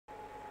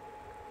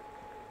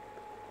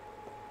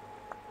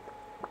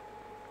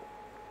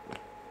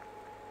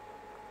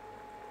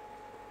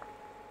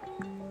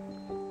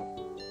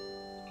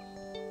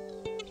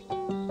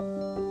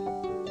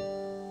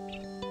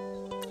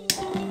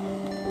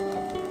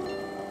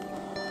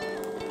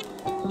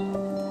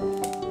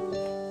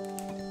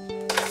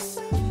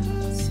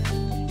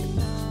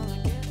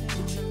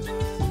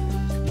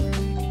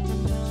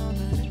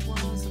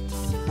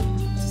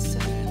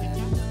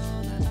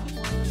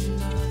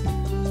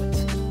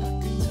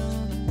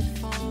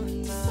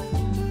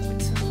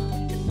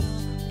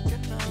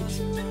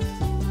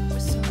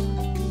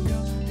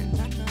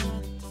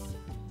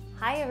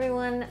Hi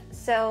everyone!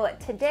 So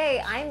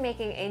today I'm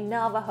making a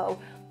Navajo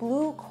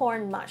blue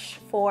corn mush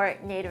for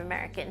Native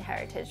American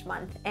Heritage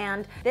Month,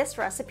 and this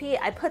recipe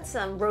I put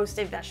some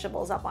roasted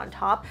vegetables up on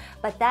top,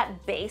 but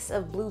that base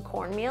of blue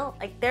cornmeal,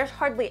 like there's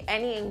hardly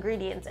any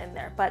ingredients in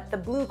there, but the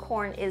blue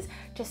corn is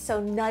just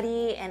so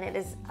nutty and it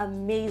is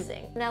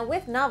amazing. Now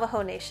with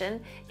Navajo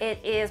Nation,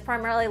 it is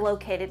primarily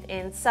located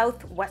in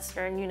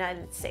southwestern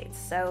United States,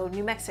 so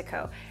New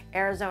Mexico,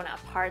 Arizona,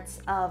 parts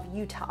of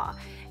Utah,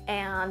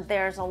 and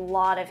there's a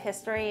lot of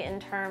history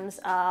in terms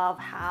of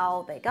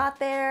how they got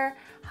there,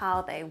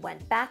 how they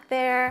went back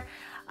there,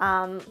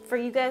 for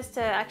you guys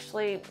to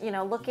actually,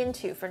 look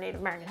into for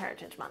Native American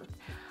Heritage Month.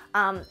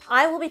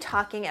 I will be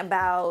talking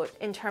about,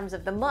 in terms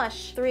of the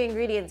mush, 3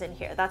 ingredients in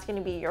here. That's going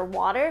to be your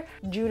water,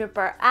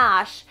 juniper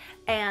ash,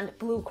 and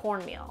blue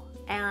cornmeal.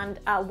 And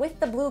with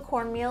the blue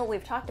cornmeal,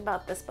 we've talked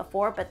about this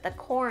before, but the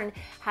corn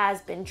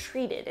has been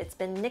treated. It's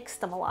been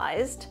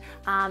nixtamalized,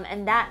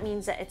 and that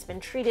means that it's been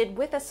treated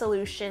with a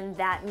solution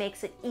that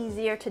makes it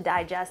easier to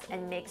digest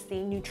and makes the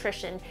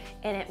nutrition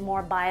in it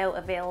more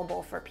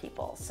bioavailable for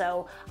people.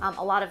 So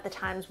a lot of the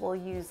times we'll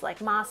use like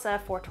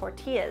masa for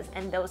tortillas,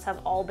 and those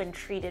have all been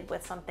treated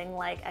with something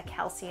like a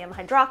calcium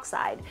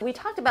hydroxide. We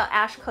talked about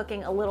ash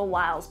cooking a little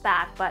whiles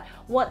back, but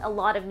what a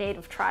lot of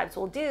native tribes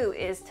will do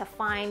is to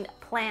find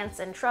plants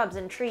and shrubs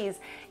and trees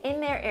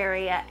in their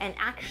area and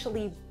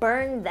actually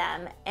burn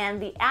them,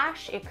 and the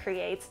ash it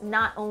creates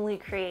not only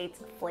creates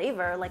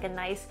flavor, like a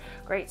nice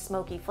great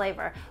smoky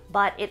flavor,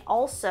 but it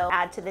also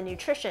adds to the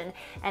nutrition,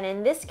 and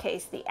in this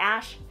case the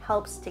ash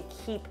helps to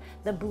keep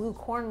the blue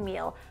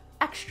cornmeal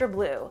extra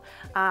blue,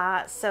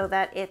 so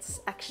that it's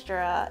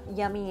extra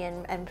yummy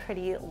and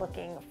pretty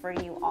looking for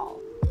you all.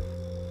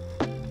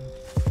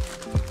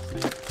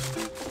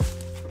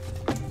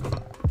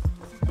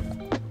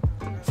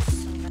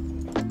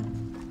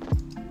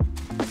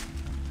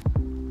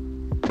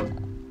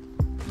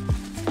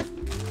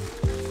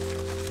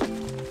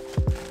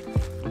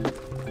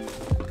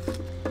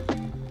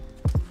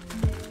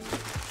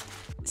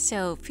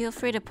 So feel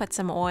free to put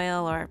some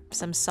oil or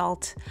some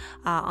salt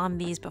on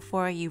these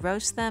before you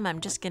roast them.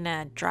 I'm just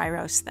gonna dry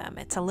roast them.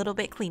 It's a little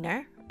bit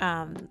cleaner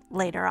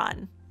later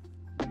on.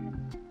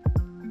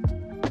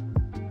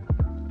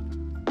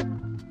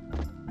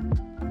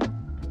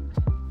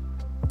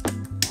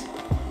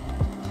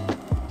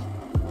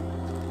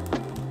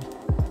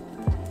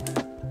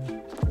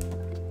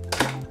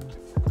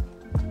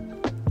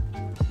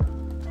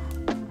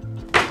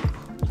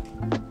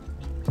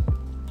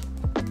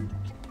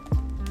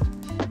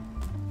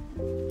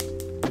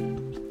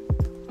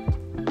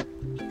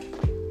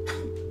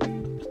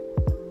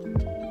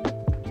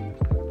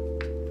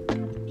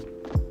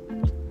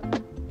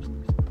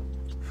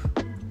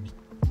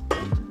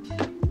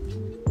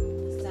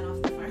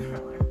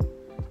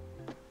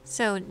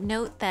 So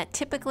note that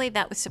typically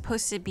that was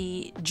supposed to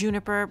be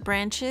juniper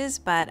branches,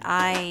 but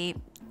I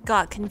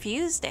got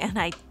confused and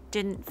I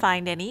didn't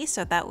find any,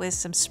 so that was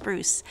some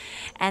spruce.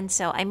 And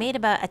so I made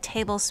about a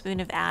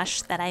tablespoon of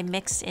ash that I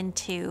mixed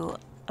into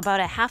about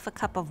a half a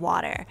cup of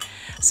water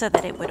so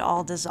that it would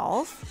all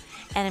dissolve.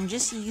 And I'm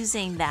just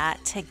using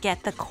that to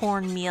get the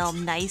cornmeal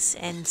nice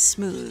and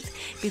smooth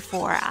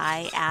before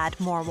I add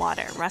more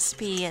water.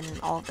 Recipe and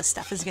all of the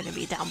stuff is going to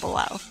be down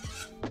below.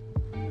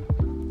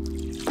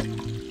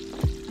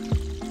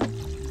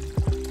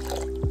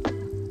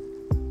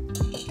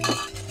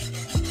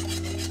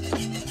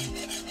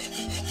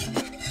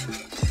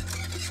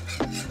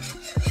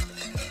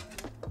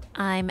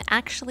 I'm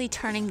actually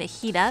turning the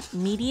heat up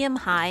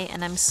medium-high,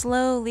 and I'm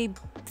slowly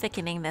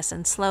thickening this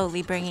and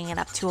slowly bringing it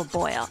up to a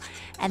boil.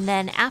 And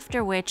then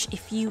after which,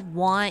 if you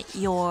want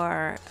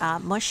your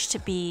mush to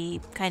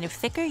be kind of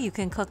thicker, you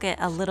can cook it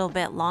a little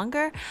bit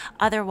longer.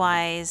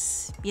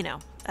 Otherwise,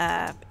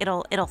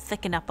 it'll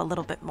thicken up a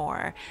little bit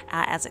more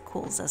as it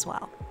cools as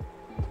well.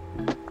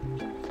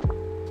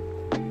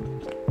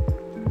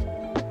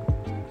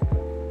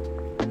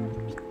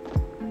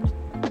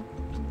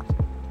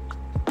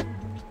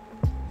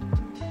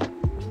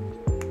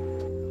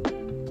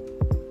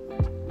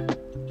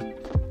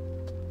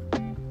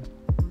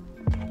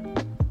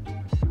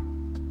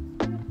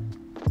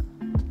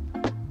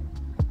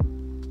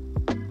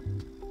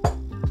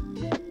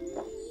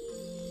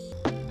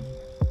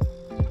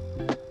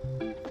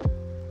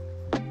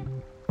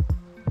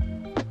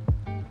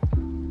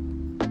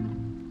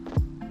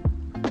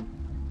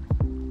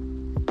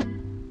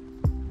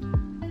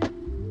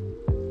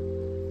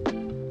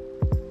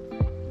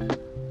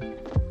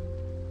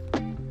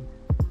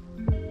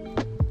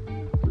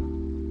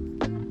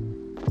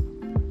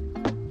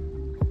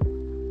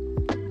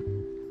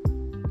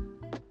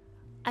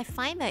 I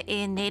find that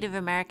in Native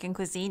American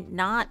cuisine,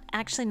 not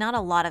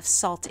a lot of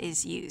salt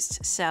is used.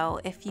 So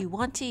if you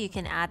want to, you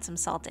can add some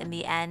salt in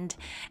the end.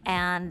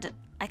 And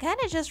I kind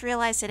of just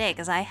realized today,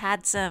 because I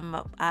had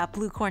some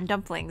blue corn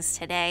dumplings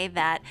today,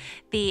 that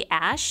the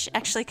ash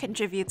actually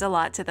contributes a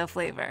lot to the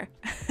flavor.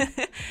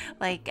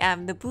 Like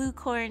the blue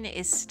corn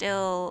is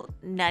still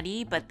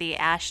nutty, but the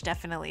ash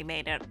definitely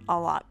made it a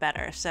lot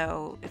better.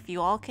 So if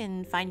you all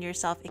can find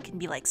yourself, it can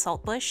be like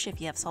saltbush if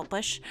you have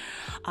saltbush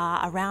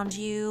around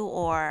you,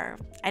 or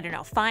I don't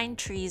know, find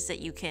trees that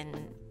you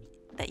can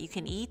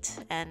eat,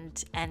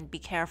 and be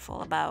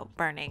careful about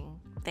burning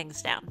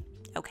things down.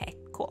 Okay,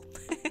 cool.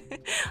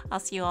 I'll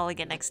see you all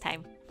again next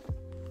time.